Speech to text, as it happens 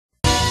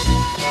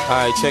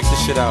Alright, check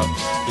this shit out.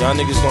 Y'all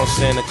niggas gonna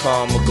stay in the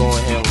car, I'ma go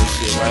and handle this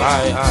shit,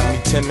 right? Alright,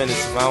 me 10 minutes.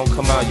 If I don't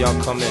come out, y'all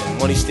come in.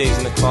 Money stays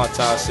in the car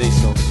till I say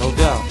so, no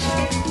doubt.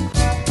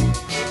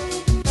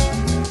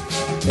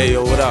 Hey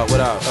yo, what up,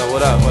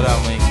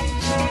 man?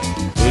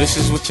 Yo, this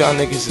is what y'all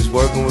niggas is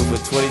working with for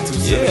 22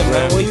 cents. Yeah,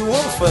 man, what you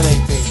want for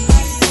anything?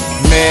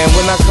 Man,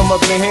 when I come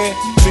up in here,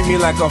 treat me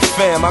like a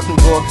fam. I can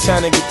go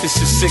uptown and get this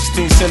for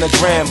 16 cents a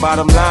gram.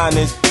 Bottom line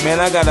is, man,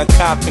 I got a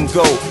cop and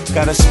go.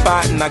 Got a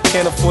spot and I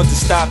can't afford to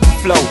stop and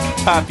flow.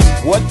 Poppy,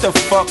 what the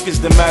fuck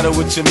is the matter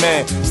with your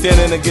man?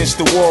 Standing against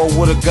the wall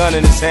with a gun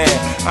in his hand.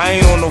 I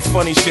ain't on no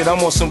funny shit, I'm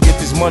on some get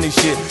this money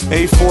shit.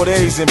 4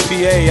 days in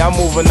PA, I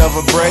move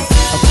another break.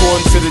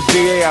 According to the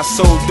DA, I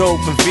sold dope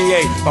in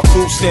VA. My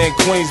crew stay in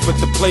Queens, but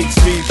the plates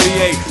read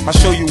VA. I'll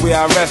show you where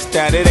I rest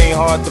at, it ain't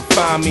hard to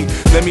find me.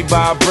 Let me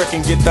buy a brick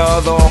and get the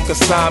other on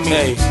consign me.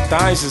 Hey, the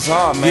ice is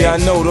hard, man. Yeah, I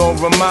know,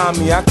 don't remind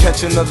me. I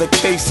catch another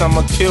case,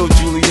 I'ma kill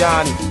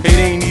Giuliani. It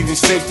ain't even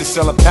safe to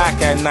sell a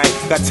pack at night.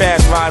 Got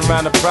Taz riding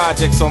around the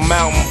projects on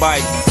mountain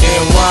bike.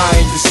 NY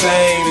ain't the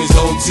same as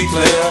OT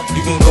player.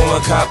 You can go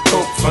and cop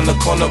coke from the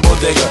corner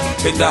bodega.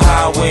 Hit the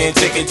highway and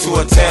take it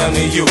to a town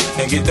near you.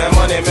 And get that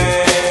money,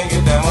 man,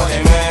 get that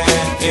money, man.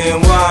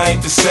 NY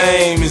ain't the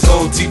same as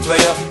OT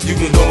player. You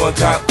can go and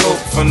cop coke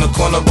from the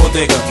corner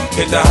bodega.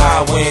 Hit the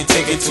highway and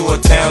take it to a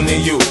town near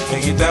you.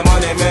 And get that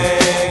money,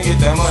 man, get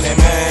that money,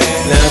 man.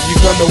 Now if you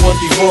come to one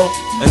before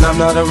and I'm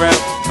not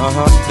around,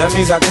 that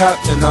means I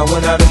copped and I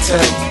went out of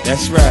town.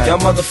 That's right.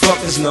 Y'all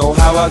motherfuckers know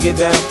how I get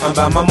down. I'm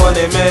about my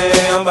money,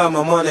 man, I'm about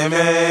my money,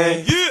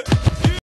 man. Yeah.